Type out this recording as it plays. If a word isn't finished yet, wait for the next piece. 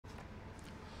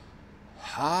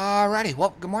Alrighty,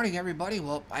 well, good morning, everybody.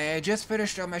 Well, I just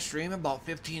finished my stream about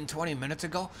 15-20 minutes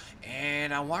ago,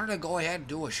 and I wanted to go ahead and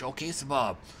do a showcase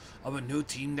of a new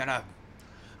team that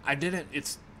I didn't.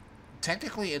 It's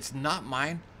technically it's not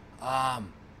mine.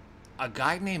 Um, a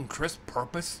guy named Chris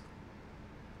Purpose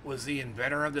was the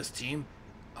inventor of this team.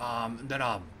 Then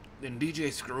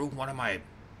DJ Screw, one of my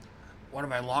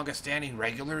longest standing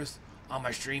regulars on my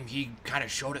stream, he kind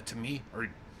of showed it to me, or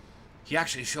he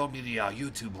actually showed me the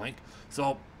YouTube link.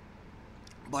 So,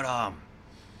 but I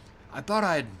thought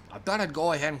I'd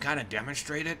go ahead and kind of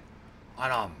demonstrate it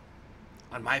on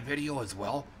my video as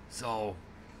well. So,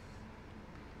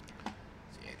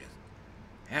 just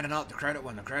handing out the credit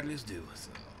when the credit is due.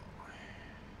 So,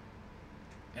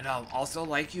 and also,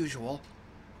 like usual,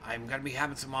 I'm gonna be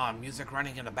having some music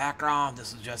running in the background.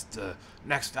 This is just the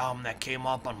next album that came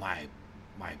up on my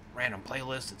random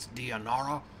playlist. It's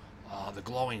Dianara, The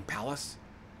Glowing Palace.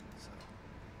 So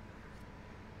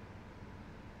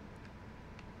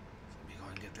let me go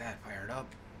and get that fired up.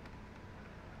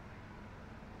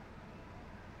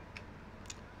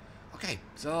 Okay,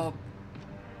 so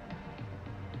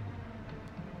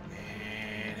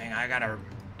and hang on, I gotta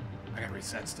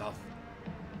reset stuff.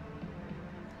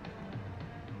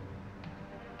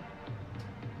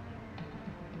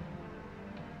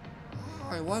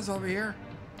 Oh, it was over here.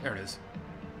 There it is.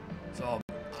 So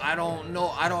I don't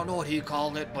know what he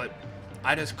called it, but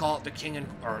I just call it the king and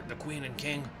or the queen and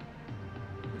king,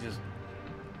 which just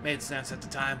made sense at the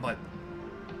time. But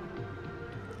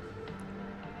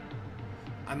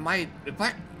I might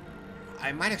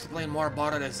explain more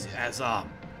about it as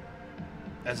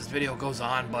this video goes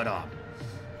on. But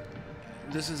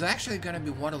this is actually going to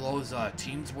be one of those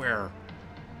teams where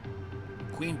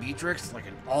Queen Beatrix, like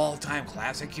an all-time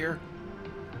classic here,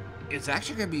 it's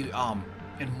actually going to be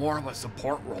in more of a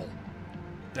support role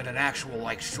than an actual,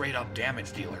 like, straight-up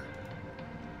damage dealer.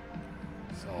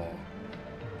 So,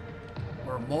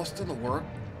 where most of the work,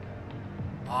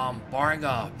 barring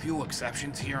a few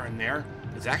exceptions here and there,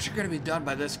 is actually going to be done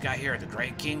by this guy here, the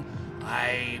Great King.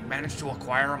 I managed to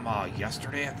acquire him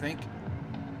yesterday, I think.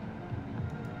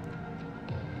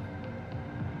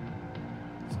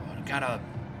 So, the kind of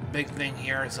big thing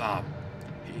here is, the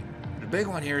big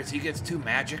one here is he gets 2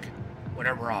 magic,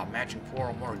 whatever, matching 4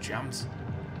 or more gems.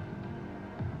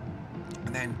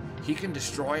 And then he can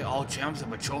destroy all gems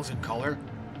of a chosen color.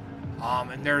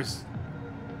 And there's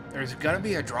gonna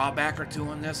be a drawback or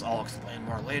two in this. I'll explain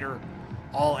more later.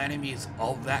 All enemies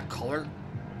of that color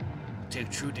take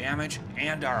true damage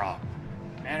and are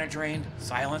mana drained,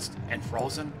 silenced, and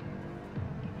frozen.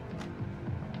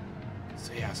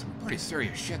 So yeah, some pretty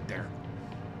serious shit there.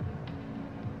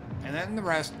 And then the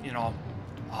rest, you know,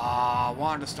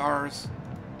 Wand of Stars,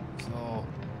 so,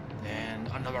 and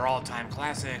another all-time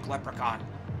classic, Leprechaun.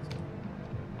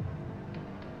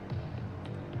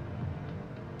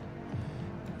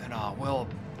 Then we'll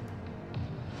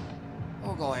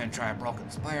go ahead and try a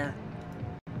Broken Spire.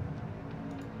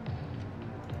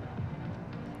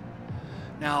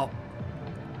 Now,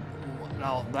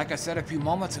 like I said a few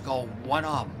moments ago,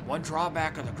 one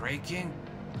drawback of the Great King,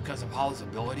 because of how his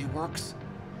ability works,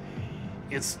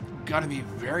 it's gonna be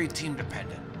very team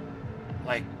dependent.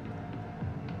 Like,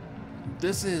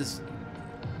 it's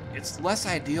less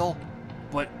ideal,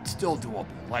 but still doable.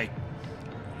 Like,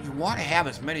 you want to have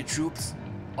as many troops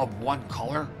of one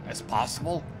color as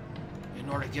possible in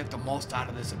order to get the most out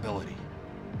of this ability.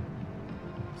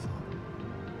 So,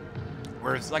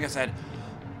 whereas, like I said,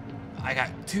 I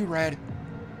got 2 red,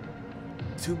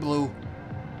 2 blue.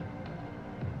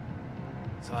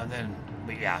 So, and then,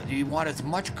 but yeah, you want as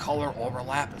much color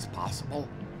overlap as possible.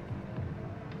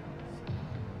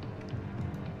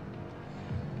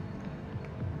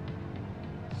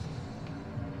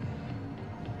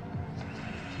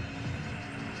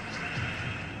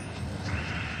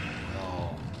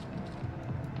 So,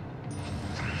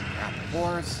 Rapid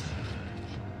Force.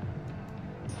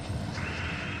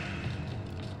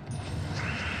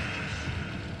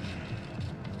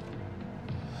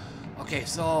 Okay,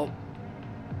 so,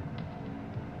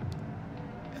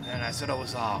 and I said it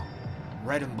was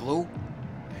red and blue,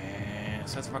 and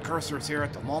since my cursor is here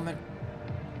at the moment,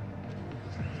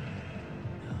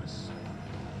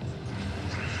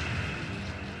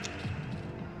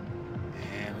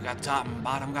 and we got top and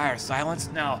bottom guy are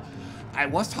silenced. Now, I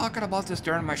was talking about this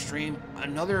during my stream.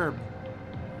 Another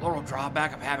little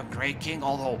drawback of having Great King,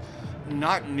 although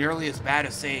not nearly as bad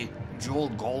as, say,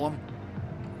 Jeweled Golem,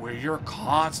 where you're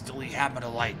constantly having to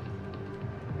like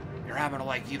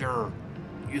either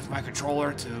use my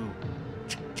controller to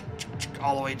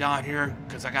all the way down here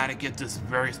because I got to get this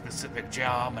very specific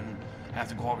gem, and I have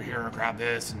to go over here and grab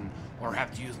this, and or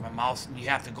have to use my mouse, and you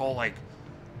have to go like,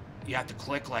 you have to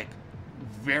click like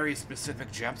very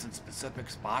specific gems in specific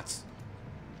spots.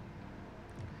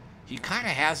 He kind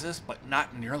of has this, but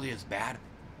not nearly as bad.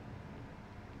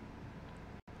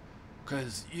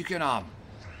 Because you can,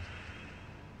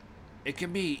 it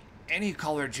can be any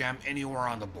color gem anywhere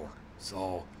on the board.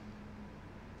 So,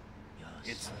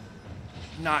 it's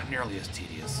not nearly as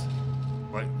tedious.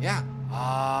 But yeah,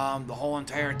 the whole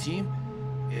entire team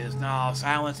is now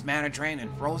Silence, Mana Drain,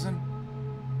 and Frozen.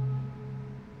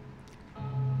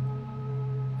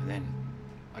 And then,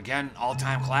 again,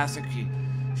 all-time classic.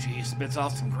 She spits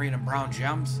out some green and brown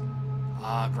gems.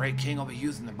 Great King will be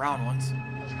using the brown ones.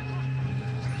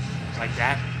 Like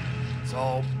that.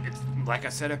 So, it's like I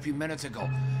said a few minutes ago,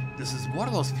 this is one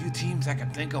of those few teams I can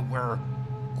think of where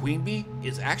Queen Bee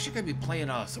is actually going to be playing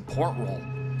a support role.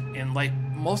 And like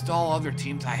most all other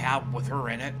teams I have with her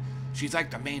in it, she's like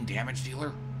the main damage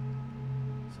dealer.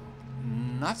 So,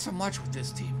 not so much with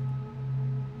this team.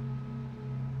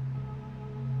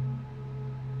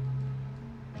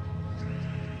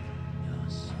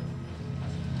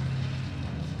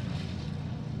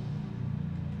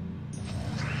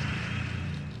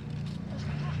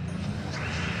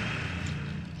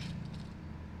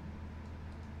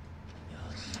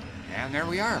 And there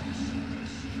we are.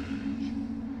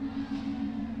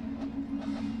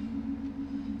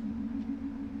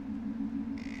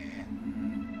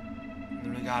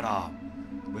 And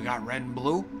we got red and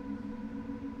blue.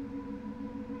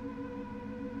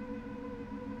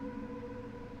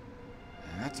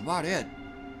 And that's about it.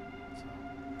 So,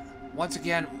 once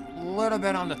again, a little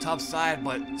bit on the tough side,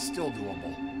 but still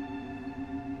doable.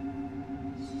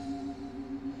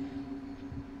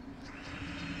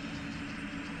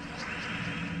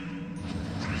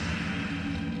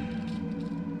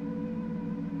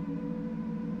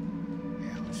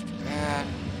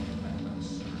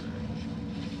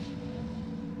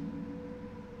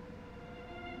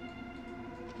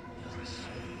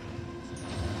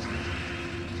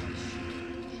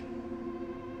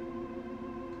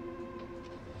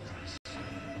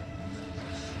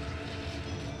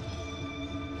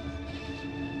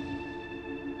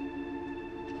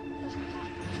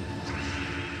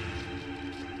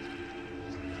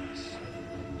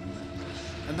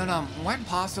 When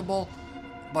possible,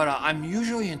 but I'm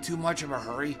usually in too much of a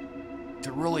hurry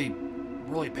to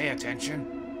really pay attention.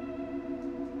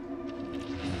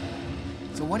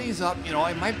 So when he's up, it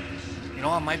might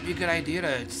be a good idea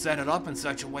to set it up in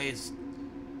such a way as,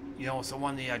 so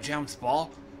when the gems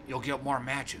fall, you'll get more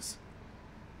matches.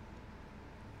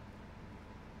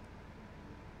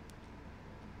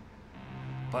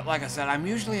 But like I said, I'm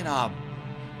usually in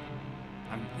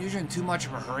too much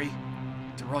of a hurry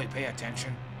to really pay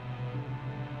attention.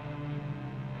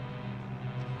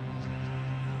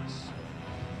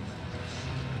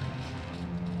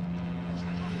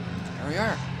 There we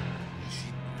are.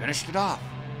 She finished it off.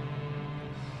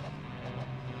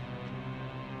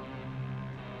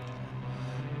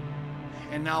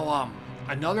 And now,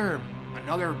 another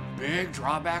big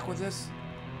drawback with this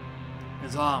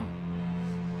is,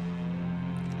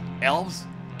 elves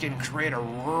can create a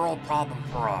real problem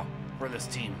for this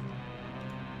team.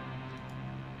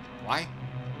 Why?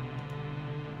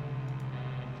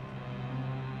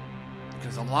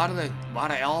 Because a lot of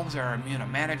elves are immune to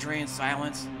Mana Drain,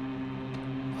 Silence.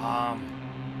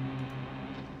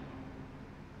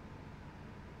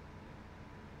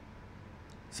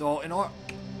 So in order,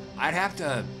 I'd have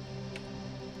to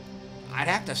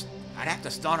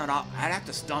stun it off. I'd have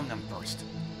to stun them first.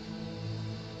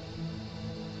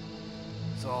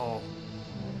 So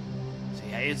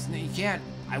yeah, you can't.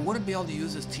 I wouldn't be able to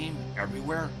use this team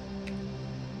everywhere.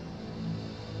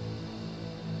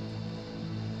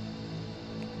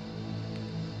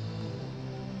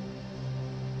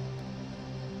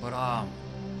 But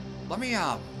let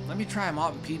me try them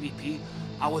out in PvP.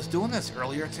 I was doing this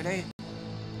earlier today,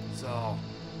 so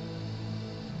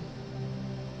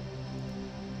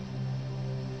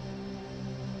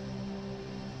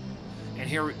and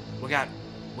here we got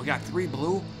 3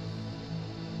 blue.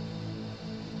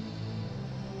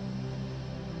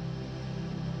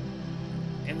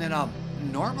 And then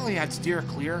normally I'd steer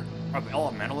clear of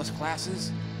elementalist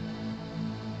classes.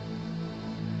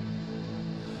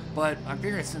 But I'm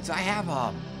figuring since I have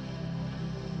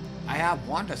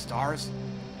Wanda Stars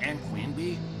and Queen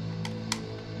Bee,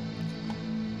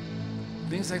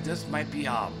 things like this might be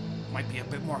a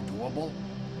bit more doable.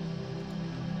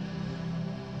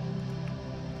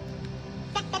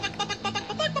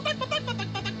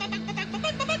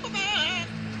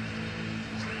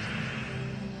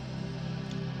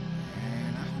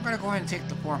 And I'm gonna go ahead and take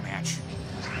the 4 match.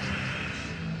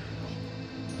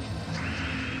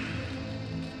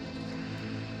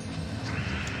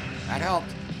 That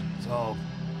helped. So,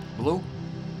 blue.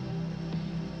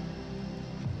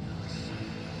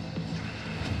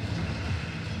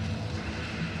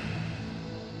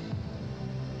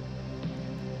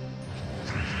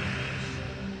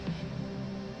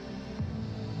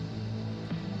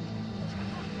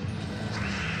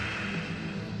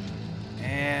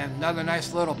 And another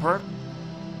nice little perk.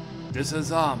 This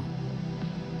is oh,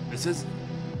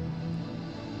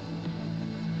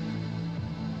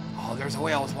 there's a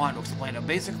way I was wanting to explain it.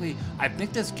 Basically, I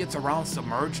think this gets around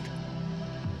submerged.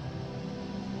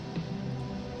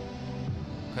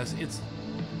 Because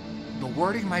the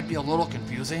wording might be a little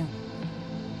confusing.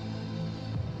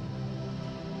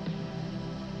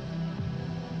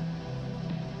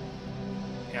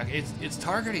 Yeah, it's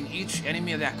targeting each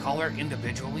enemy of that color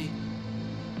individually.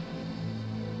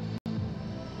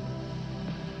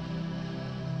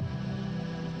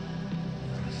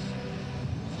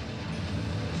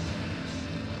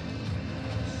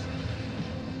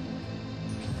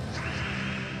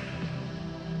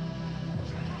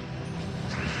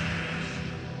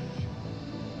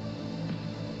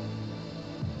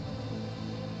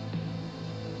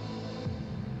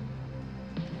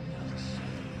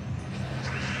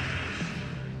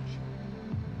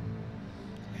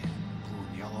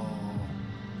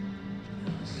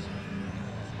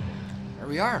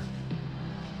 We are.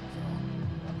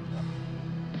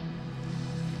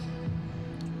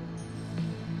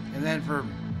 And then for,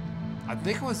 I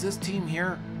think it was this team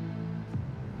here.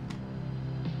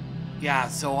 Yeah,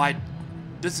 so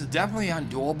this is definitely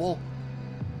undoable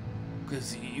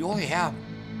because you only have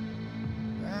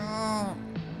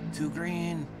 2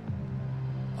 green.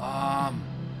 Oh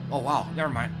wow, never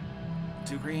mind.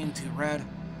 2 green, 2 red,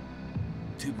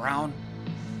 2 brown.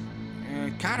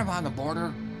 Kind of on the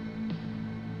border.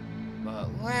 But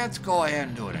let's go ahead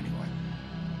and do it anyway.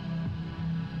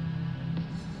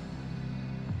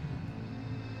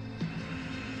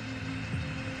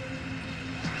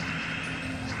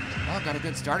 Well, got a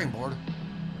good starting board.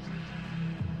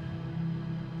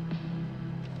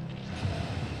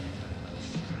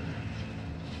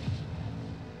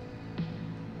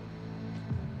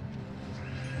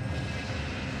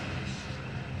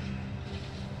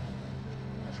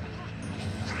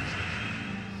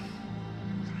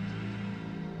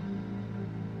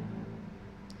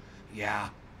 Yeah,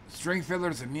 String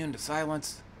Fiddler's immune to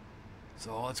silence,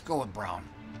 so let's go with brown.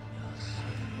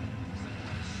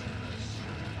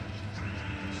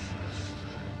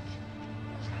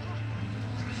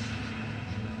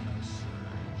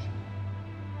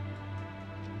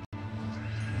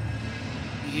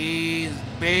 He's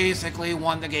basically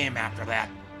won the game after that.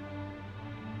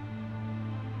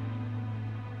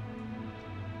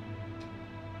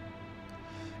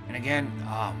 And again,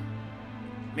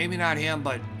 maybe not him,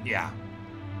 but yeah.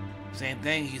 Same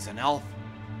thing, he's an elf.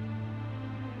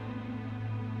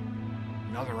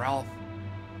 Another elf.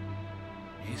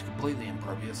 He's completely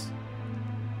impervious.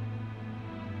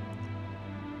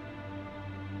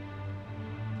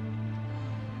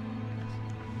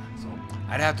 So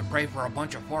I'd have to pray for a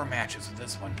bunch of 4 matches with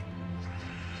this one.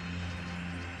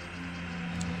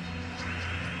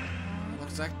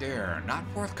 Looks like they're not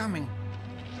forthcoming.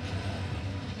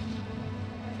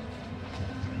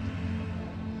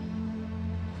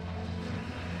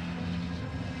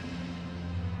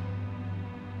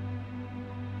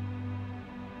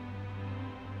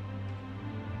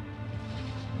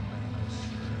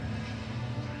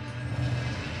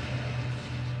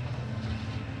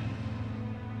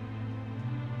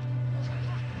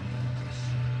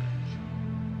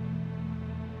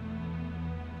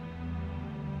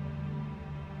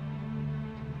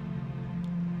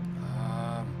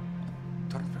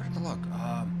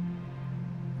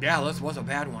 Yeah, this was a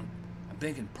bad one. I'm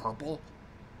thinking purple.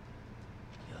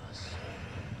 Yes.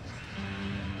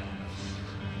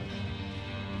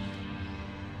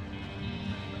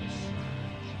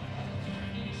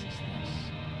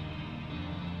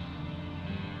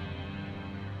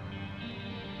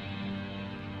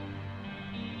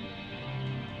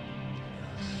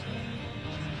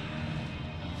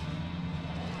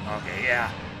 Okay,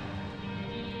 yeah.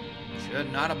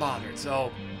 Should not have bothered.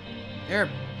 So, here,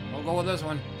 we'll go with this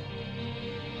one.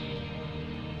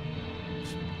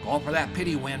 Going for that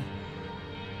pity win.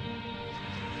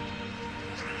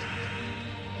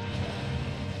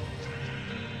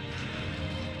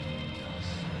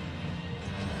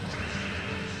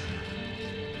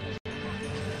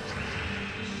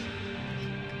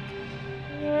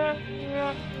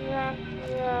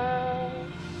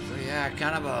 So yeah,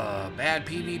 kind of a bad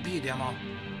PvP demo.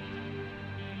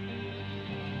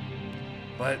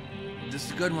 But this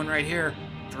is a good one right here.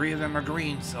 3 of them are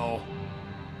green, so...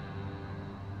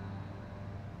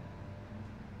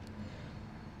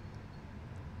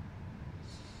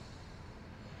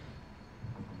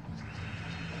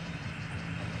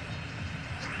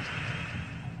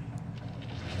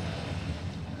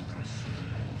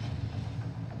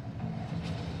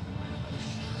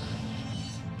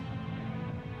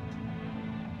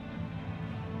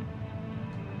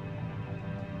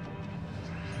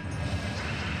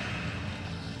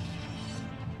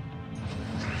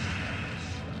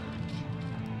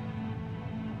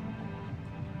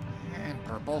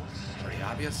 Purple, pretty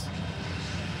obvious.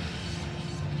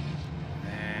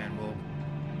 And we'll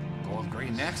go with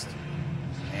green next.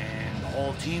 And the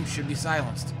whole team should be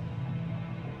silenced.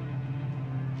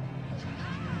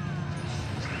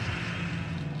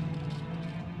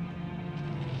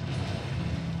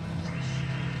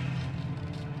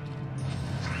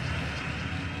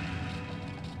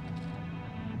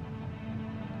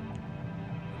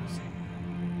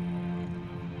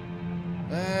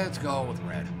 Let's go with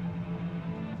red.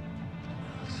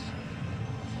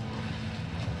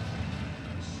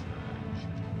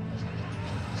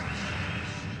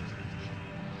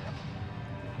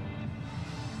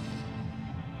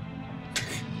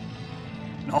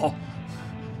 No.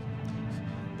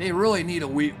 They really need to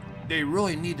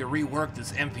rework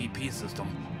this MVP system.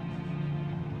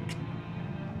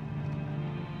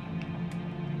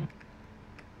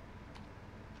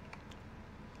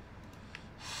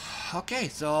 Okay,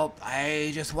 so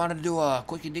I just wanted to do a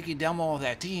quickie dicky demo of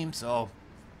that team, so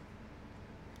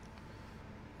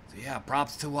yeah,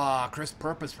 props to Chris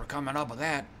Purpose for coming up with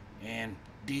that, and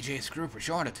DJ Screw for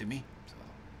showing it to me. So,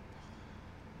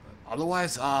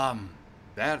 otherwise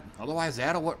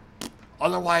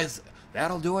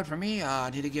that'll do it for me. I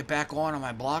need to get back on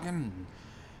my blogging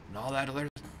and all that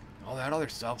other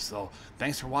stuff. So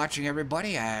thanks for watching,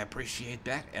 everybody. I appreciate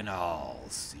that, and I'll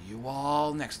see you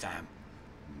all next time.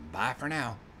 Bye for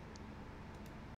now.